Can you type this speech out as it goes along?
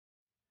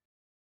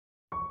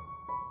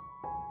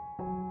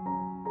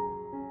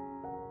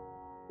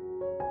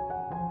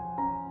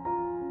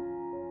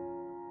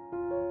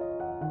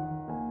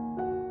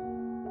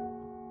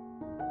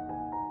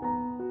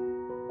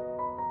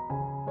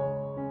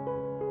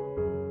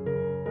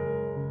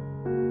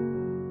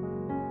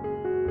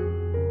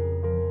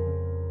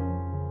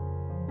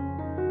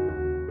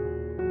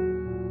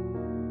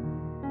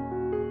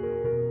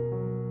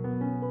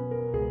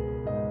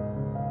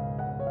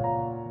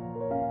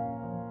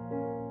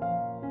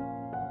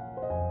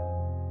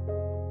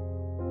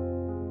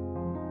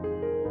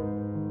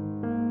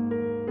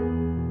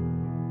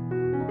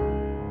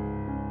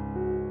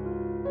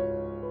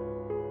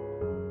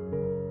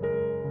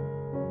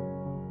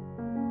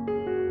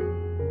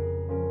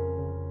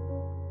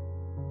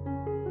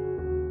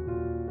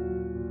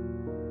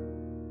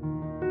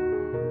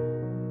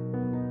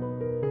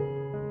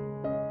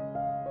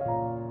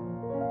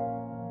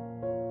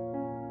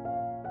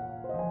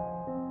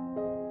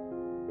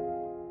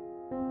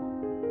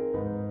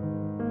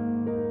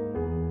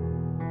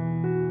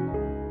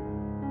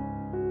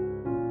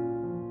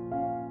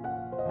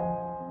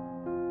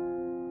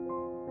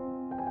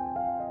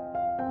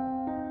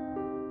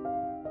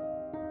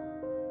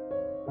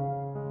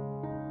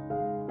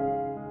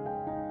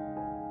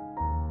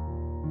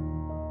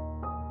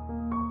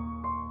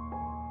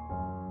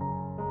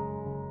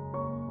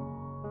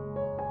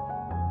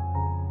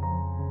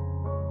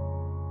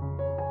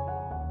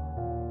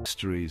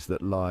mysteries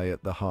that lie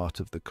at the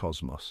heart of the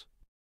cosmos.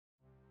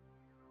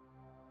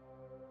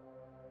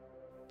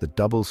 The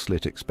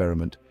double-slit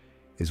experiment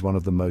is one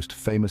of the most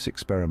famous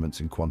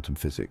experiments in quantum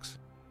physics.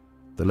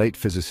 The late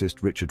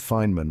physicist Richard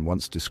Feynman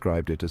once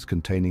described it as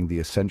containing the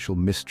essential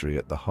mystery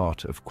at the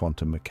heart of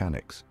quantum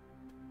mechanics.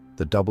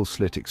 The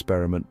double-slit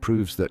experiment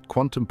proves that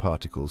quantum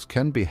particles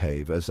can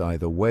behave as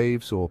either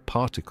waves or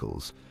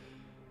particles,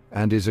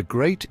 and is a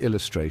great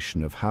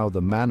illustration of how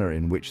the manner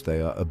in which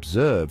they are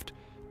observed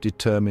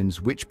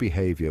determines which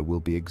behavior will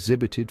be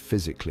exhibited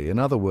physically. In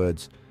other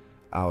words,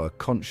 our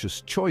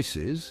conscious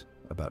choices,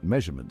 about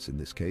measurements in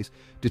this case,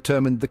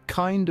 determine the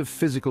kind of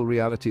physical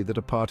reality that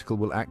a particle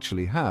will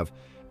actually have,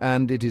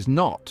 and it is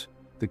not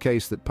the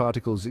case that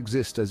particles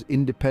exist as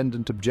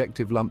independent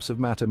objective lumps of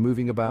matter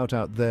moving about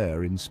out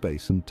there in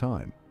space and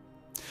time.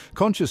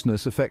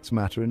 Consciousness affects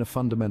matter in a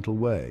fundamental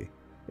way.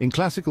 In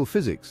classical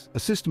physics, a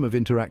system of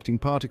interacting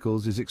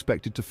particles is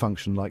expected to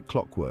function like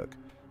clockwork,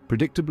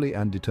 predictably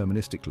and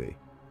deterministically,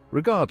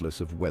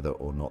 regardless of whether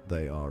or not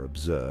they are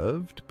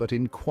observed. But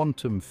in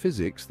quantum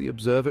physics, the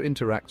observer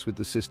interacts with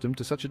the system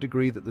to such a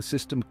degree that the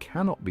system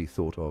cannot be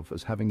thought of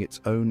as having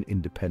its own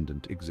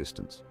independent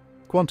existence.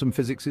 Quantum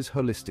physics is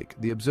holistic.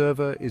 The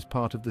observer is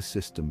part of the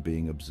system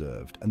being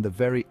observed, and the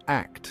very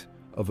act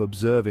of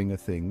observing a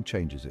thing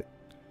changes it.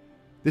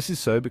 This is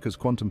so because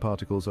quantum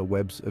particles are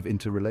webs of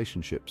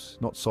interrelationships,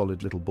 not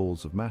solid little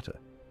balls of matter.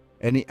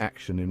 Any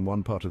action in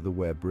one part of the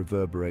web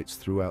reverberates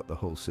throughout the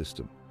whole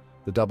system.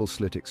 The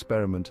double-slit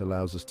experiment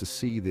allows us to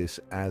see this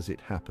as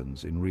it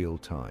happens in real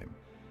time.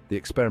 The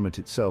experiment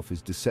itself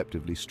is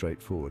deceptively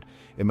straightforward.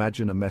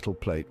 Imagine a metal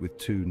plate with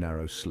two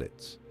narrow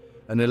slits,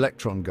 an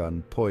electron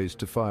gun poised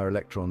to fire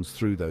electrons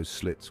through those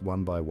slits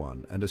one by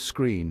one, and a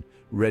screen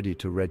ready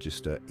to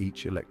register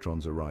each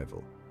electron's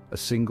arrival, a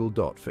single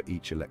dot for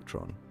each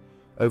electron.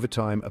 Over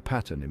time, a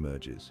pattern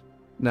emerges.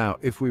 Now,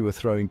 if we were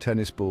throwing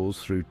tennis balls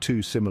through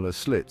two similar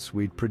slits,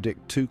 we'd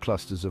predict two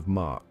clusters of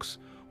marks,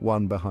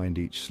 one behind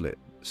each slit.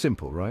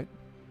 Simple, right?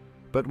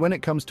 But when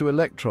it comes to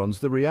electrons,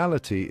 the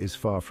reality is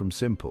far from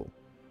simple.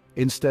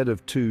 Instead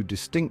of two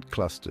distinct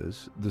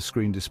clusters, the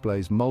screen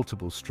displays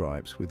multiple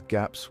stripes with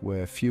gaps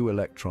where few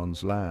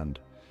electrons land.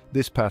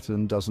 This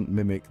pattern doesn't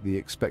mimic the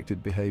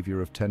expected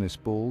behavior of tennis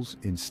balls.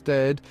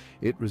 Instead,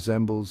 it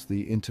resembles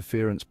the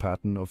interference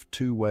pattern of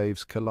two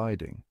waves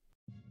colliding.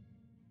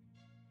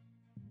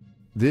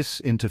 This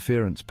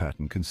interference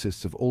pattern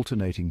consists of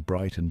alternating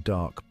bright and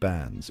dark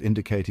bands,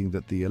 indicating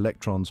that the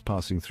electrons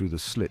passing through the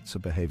slits are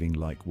behaving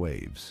like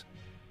waves.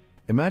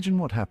 Imagine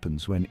what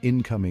happens when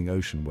incoming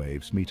ocean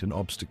waves meet an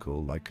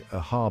obstacle like a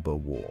harbor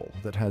wall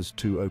that has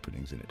two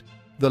openings in it.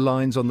 The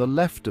lines on the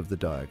left of the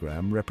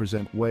diagram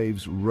represent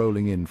waves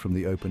rolling in from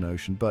the open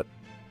ocean, but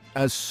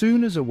as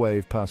soon as a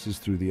wave passes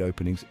through the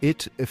openings,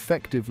 it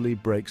effectively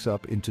breaks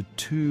up into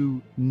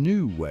two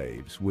new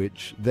waves,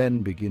 which then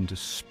begin to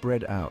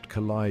spread out,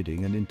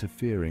 colliding and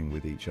interfering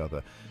with each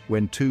other.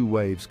 When two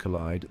waves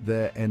collide,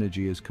 their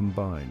energy is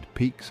combined.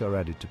 Peaks are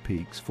added to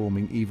peaks,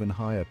 forming even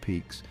higher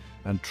peaks,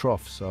 and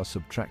troughs are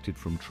subtracted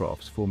from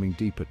troughs, forming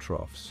deeper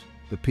troughs.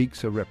 The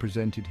peaks are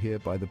represented here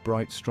by the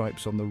bright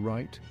stripes on the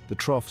right, the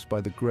troughs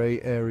by the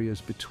grey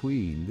areas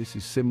between. This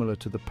is similar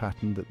to the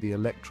pattern that the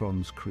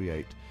electrons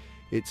create.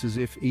 It's as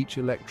if each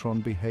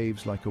electron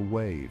behaves like a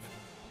wave,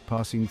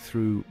 passing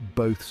through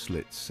both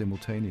slits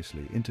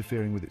simultaneously,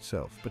 interfering with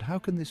itself. But how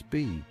can this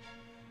be?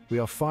 We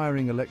are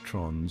firing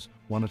electrons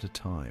one at a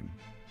time.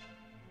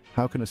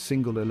 How can a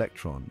single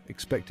electron,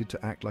 expected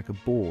to act like a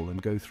ball and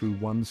go through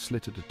one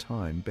slit at a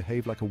time,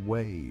 behave like a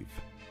wave?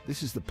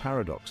 This is the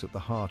paradox at the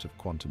heart of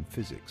quantum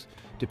physics.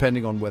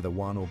 Depending on whether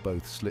one or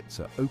both slits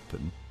are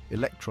open,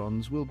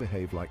 electrons will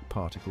behave like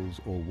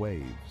particles or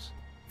waves.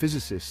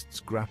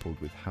 Physicists grappled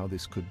with how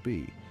this could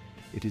be.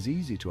 It is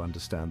easy to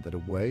understand that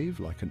a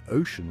wave, like an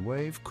ocean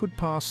wave, could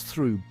pass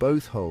through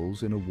both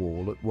holes in a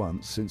wall at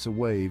once, since a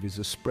wave is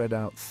a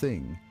spread-out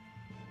thing.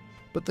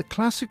 But the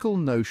classical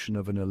notion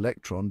of an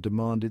electron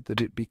demanded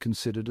that it be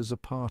considered as a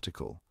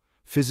particle.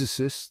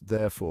 Physicists,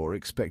 therefore,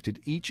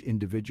 expected each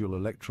individual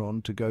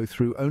electron to go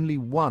through only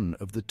one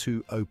of the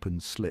two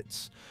open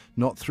slits,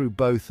 not through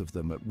both of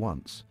them at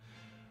once.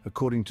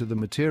 According to the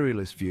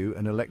materialist view,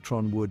 an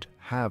electron would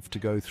have to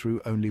go through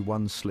only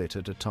one slit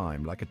at a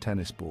time, like a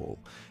tennis ball,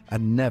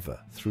 and never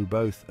through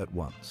both at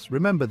once.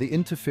 Remember, the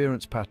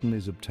interference pattern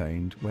is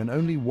obtained when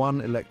only one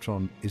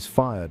electron is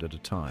fired at a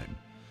time,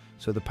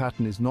 so the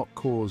pattern is not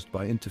caused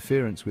by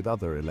interference with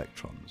other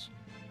electrons.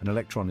 An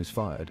electron is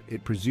fired,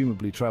 it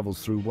presumably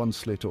travels through one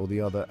slit or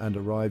the other and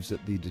arrives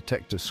at the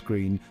detector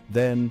screen.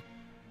 Then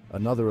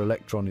another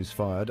electron is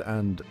fired,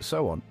 and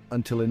so on,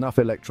 until enough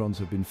electrons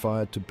have been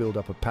fired to build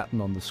up a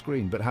pattern on the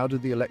screen. But how do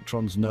the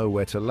electrons know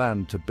where to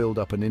land to build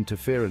up an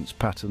interference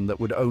pattern that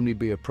would only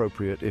be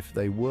appropriate if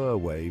they were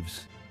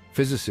waves?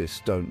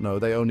 Physicists don't know,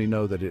 they only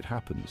know that it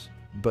happens.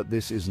 But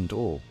this isn't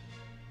all.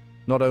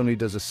 Not only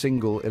does a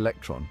single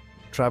electron,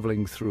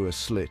 traveling through a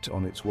slit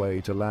on its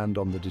way to land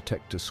on the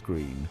detector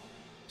screen,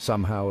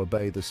 somehow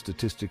obey the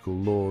statistical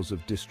laws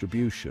of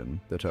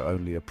distribution that are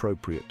only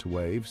appropriate to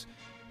waves,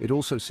 it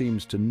also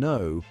seems to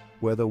know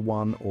whether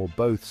one or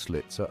both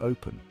slits are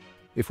open.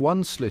 If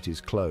one slit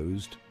is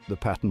closed, the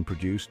pattern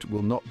produced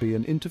will not be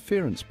an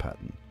interference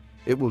pattern.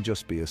 It will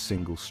just be a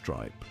single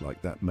stripe,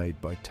 like that made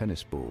by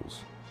tennis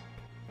balls.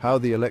 How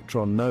the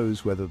electron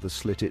knows whether the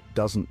slit it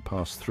doesn't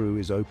pass through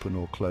is open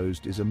or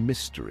closed is a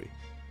mystery,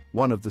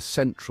 one of the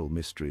central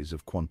mysteries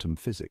of quantum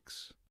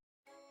physics.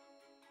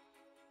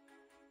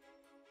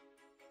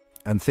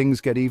 And things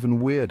get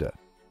even weirder.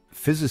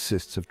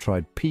 Physicists have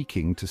tried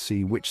peeking to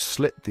see which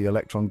slit the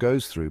electron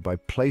goes through by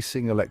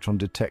placing electron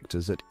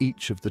detectors at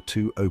each of the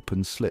two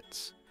open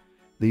slits.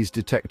 These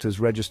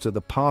detectors register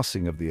the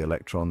passing of the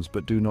electrons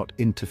but do not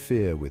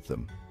interfere with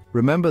them.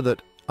 Remember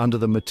that under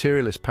the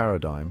materialist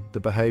paradigm, the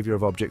behavior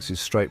of objects is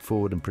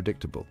straightforward and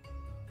predictable.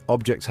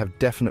 Objects have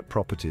definite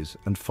properties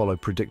and follow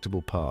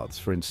predictable paths.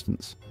 For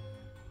instance,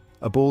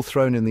 a ball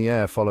thrown in the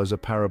air follows a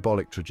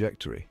parabolic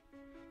trajectory.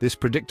 This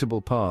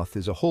predictable path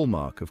is a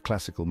hallmark of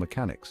classical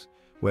mechanics,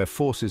 where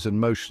forces and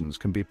motions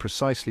can be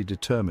precisely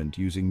determined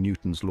using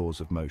Newton's laws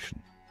of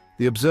motion.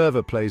 The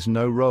observer plays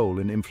no role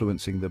in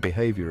influencing the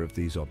behavior of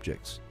these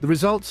objects. The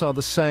results are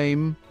the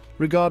same,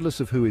 regardless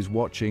of who is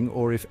watching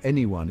or if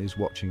anyone is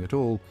watching at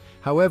all.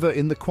 However,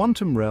 in the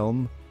quantum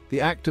realm,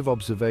 the act of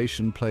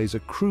observation plays a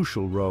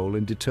crucial role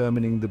in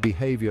determining the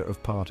behavior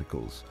of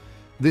particles.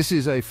 This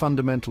is a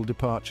fundamental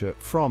departure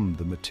from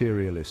the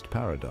materialist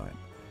paradigm.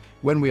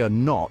 When we are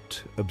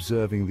not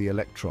observing the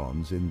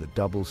electrons in the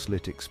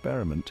double-slit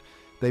experiment,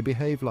 they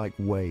behave like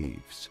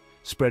waves,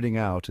 spreading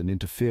out and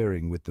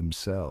interfering with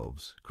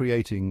themselves,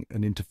 creating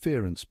an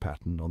interference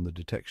pattern on the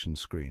detection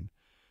screen.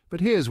 But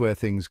here's where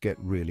things get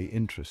really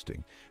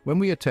interesting. When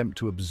we attempt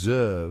to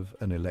observe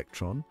an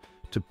electron,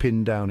 to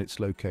pin down its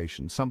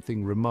location,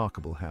 something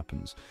remarkable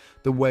happens.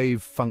 The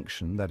wave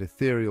function, that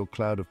ethereal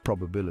cloud of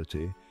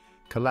probability,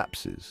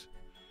 collapses.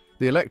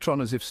 The electron,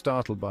 as if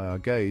startled by our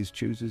gaze,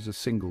 chooses a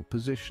single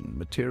position,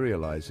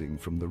 materializing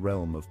from the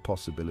realm of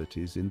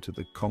possibilities into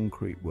the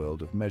concrete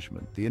world of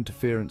measurement. The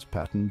interference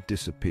pattern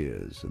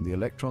disappears, and the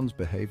electrons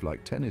behave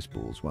like tennis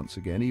balls once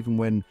again, even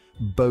when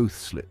both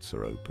slits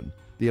are open.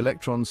 The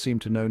electrons seem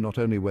to know not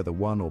only whether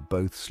one or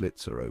both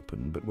slits are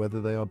open, but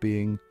whether they are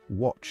being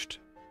watched.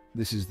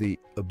 This is the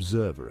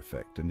observer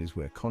effect and is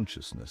where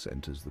consciousness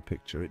enters the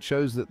picture. It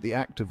shows that the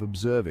act of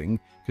observing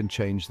can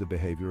change the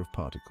behavior of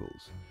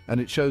particles. And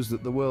it shows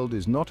that the world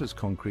is not as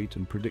concrete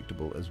and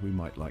predictable as we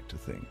might like to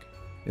think.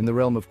 In the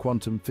realm of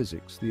quantum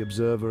physics, the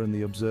observer and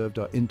the observed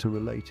are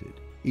interrelated,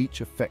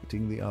 each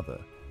affecting the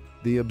other.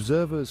 The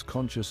observer's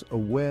conscious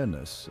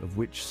awareness of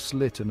which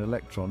slit an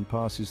electron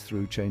passes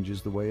through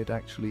changes the way it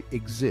actually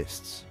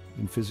exists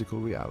in physical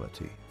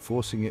reality,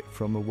 forcing it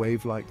from a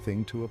wave-like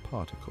thing to a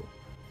particle.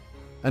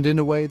 And in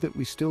a way that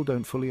we still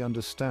don't fully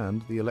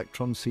understand, the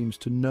electron seems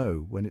to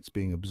know when it's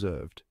being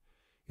observed.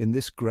 In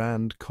this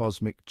grand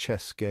cosmic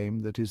chess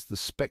game that is the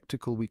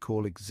spectacle we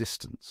call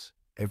existence,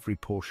 every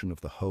portion of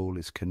the whole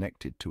is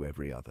connected to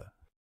every other.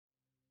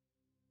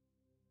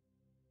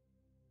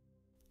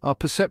 Our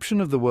perception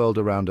of the world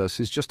around us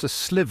is just a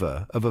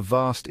sliver of a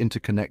vast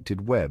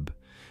interconnected web,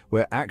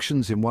 where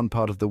actions in one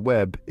part of the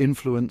web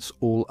influence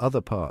all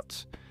other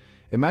parts.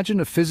 Imagine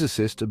a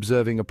physicist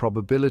observing a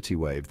probability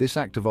wave. This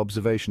act of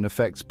observation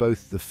affects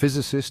both the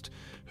physicist,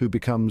 who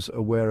becomes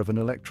aware of an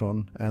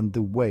electron, and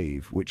the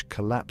wave, which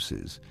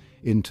collapses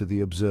into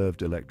the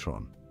observed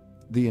electron.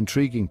 The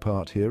intriguing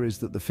part here is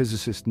that the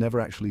physicist never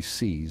actually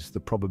sees the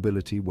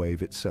probability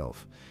wave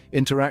itself.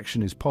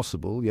 Interaction is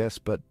possible, yes,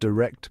 but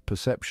direct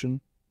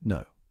perception,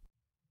 no.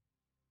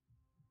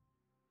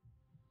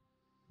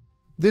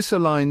 This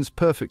aligns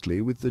perfectly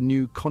with the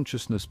new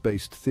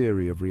consciousness-based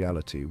theory of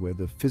reality, where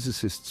the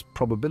physicist's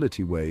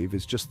probability wave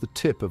is just the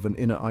tip of an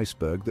inner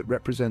iceberg that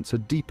represents a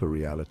deeper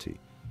reality,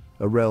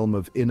 a realm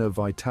of inner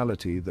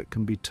vitality that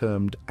can be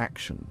termed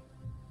action.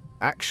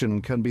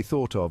 Action can be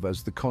thought of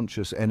as the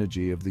conscious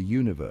energy of the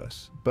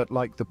universe, but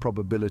like the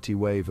probability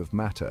wave of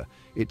matter,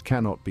 it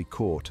cannot be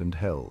caught and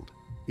held.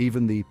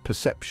 Even the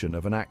perception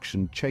of an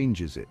action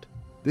changes it.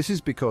 This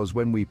is because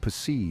when we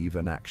perceive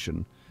an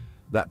action,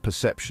 that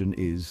perception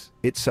is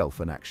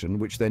itself an action,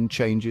 which then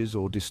changes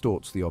or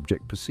distorts the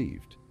object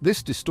perceived.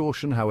 This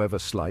distortion, however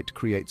slight,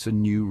 creates a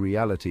new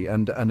reality,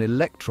 and an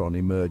electron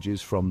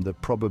emerges from the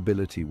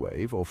probability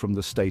wave or from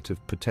the state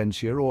of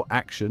potentia or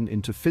action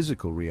into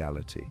physical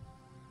reality.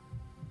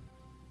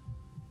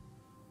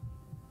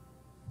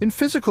 In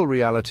physical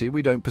reality,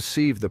 we don't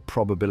perceive the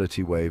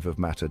probability wave of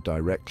matter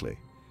directly.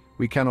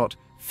 We cannot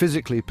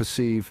physically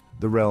perceive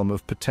the realm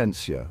of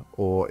potentia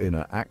or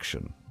inner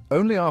action.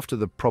 Only after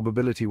the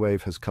probability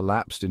wave has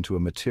collapsed into a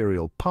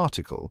material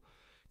particle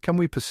can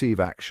we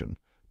perceive action,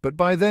 but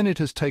by then it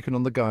has taken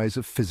on the guise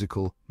of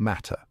physical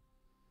matter.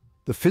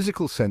 The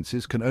physical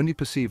senses can only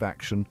perceive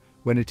action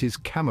when it is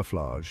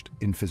camouflaged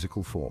in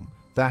physical form.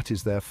 That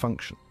is their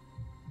function.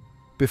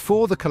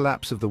 Before the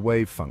collapse of the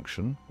wave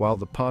function, while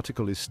the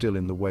particle is still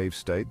in the wave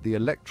state, the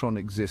electron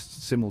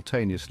exists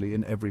simultaneously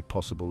in every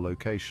possible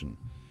location.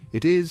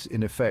 It is,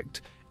 in effect,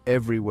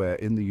 everywhere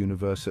in the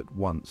universe at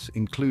once,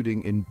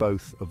 including in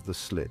both of the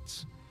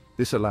slits.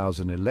 This allows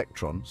an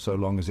electron, so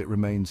long as it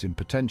remains in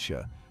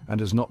potentia, and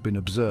has not been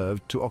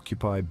observed to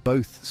occupy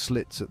both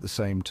slits at the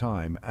same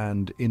time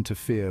and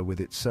interfere with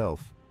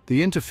itself.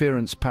 The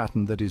interference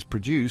pattern that is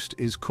produced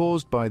is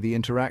caused by the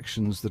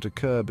interactions that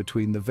occur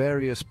between the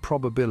various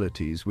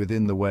probabilities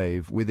within the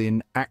wave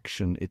within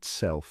action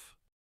itself.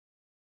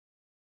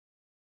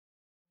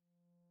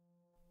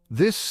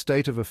 This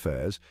state of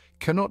affairs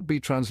cannot be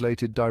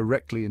translated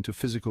directly into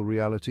physical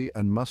reality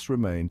and must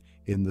remain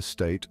in the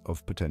state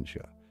of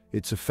potentia.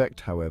 Its effect,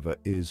 however,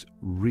 is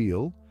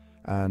real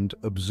and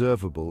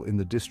observable in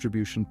the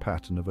distribution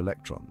pattern of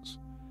electrons.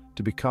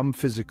 To become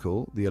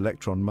physical, the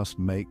electron must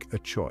make a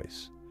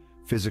choice.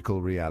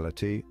 Physical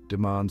reality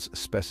demands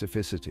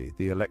specificity.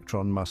 The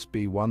electron must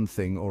be one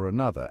thing or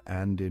another,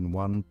 and in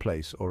one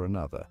place or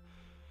another.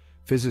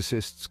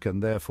 Physicists can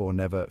therefore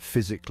never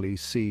physically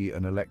see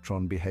an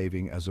electron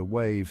behaving as a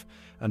wave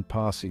and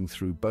passing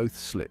through both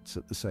slits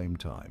at the same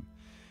time.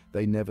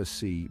 They never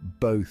see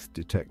both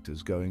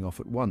detectors going off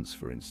at once,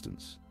 for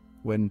instance.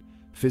 When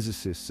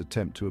physicists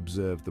attempt to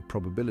observe the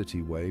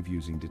probability wave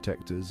using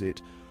detectors,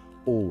 it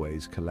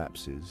always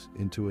collapses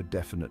into a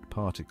definite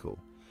particle.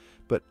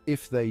 But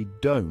if they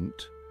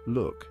don't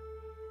look,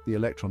 the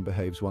electron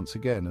behaves once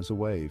again as a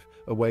wave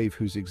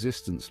whose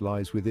existence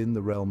lies within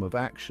the realm of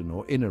action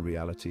or inner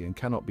reality and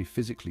cannot be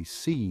physically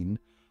seen,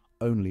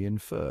 only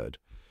inferred.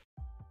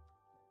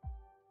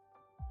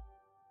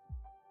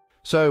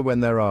 So when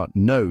there are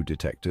no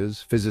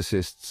detectors,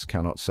 physicists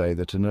cannot say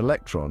that an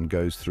electron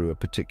goes through a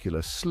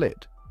particular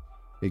slit.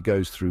 It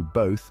goes through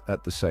both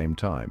at the same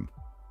time.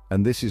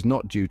 And this is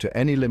not due to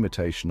any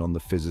limitation on the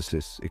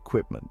physicist's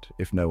equipment.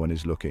 If no one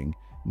is looking,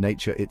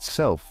 nature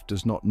itself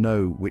does not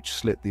know which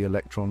slit the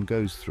electron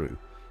goes through.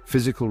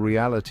 Physical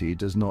reality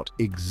does not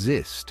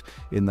exist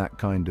in that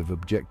kind of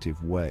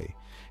objective way.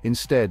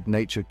 Instead,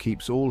 nature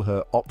keeps all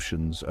her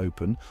options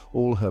open,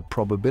 all her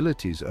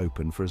probabilities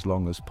open for as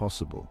long as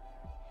possible.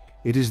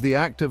 It is the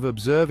act of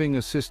observing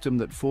a system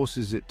that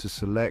forces it to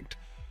select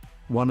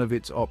one of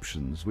its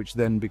options, which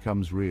then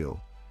becomes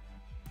real.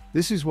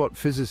 This is what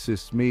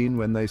physicists mean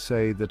when they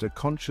say that a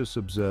conscious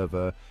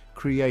observer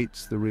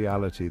creates the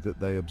reality that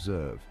they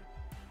observe.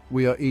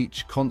 We are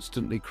each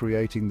constantly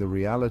creating the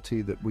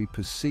reality that we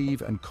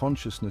perceive, and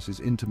consciousness is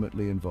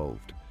intimately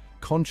involved.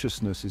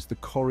 Consciousness is the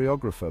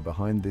choreographer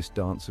behind this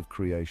dance of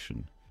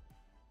creation.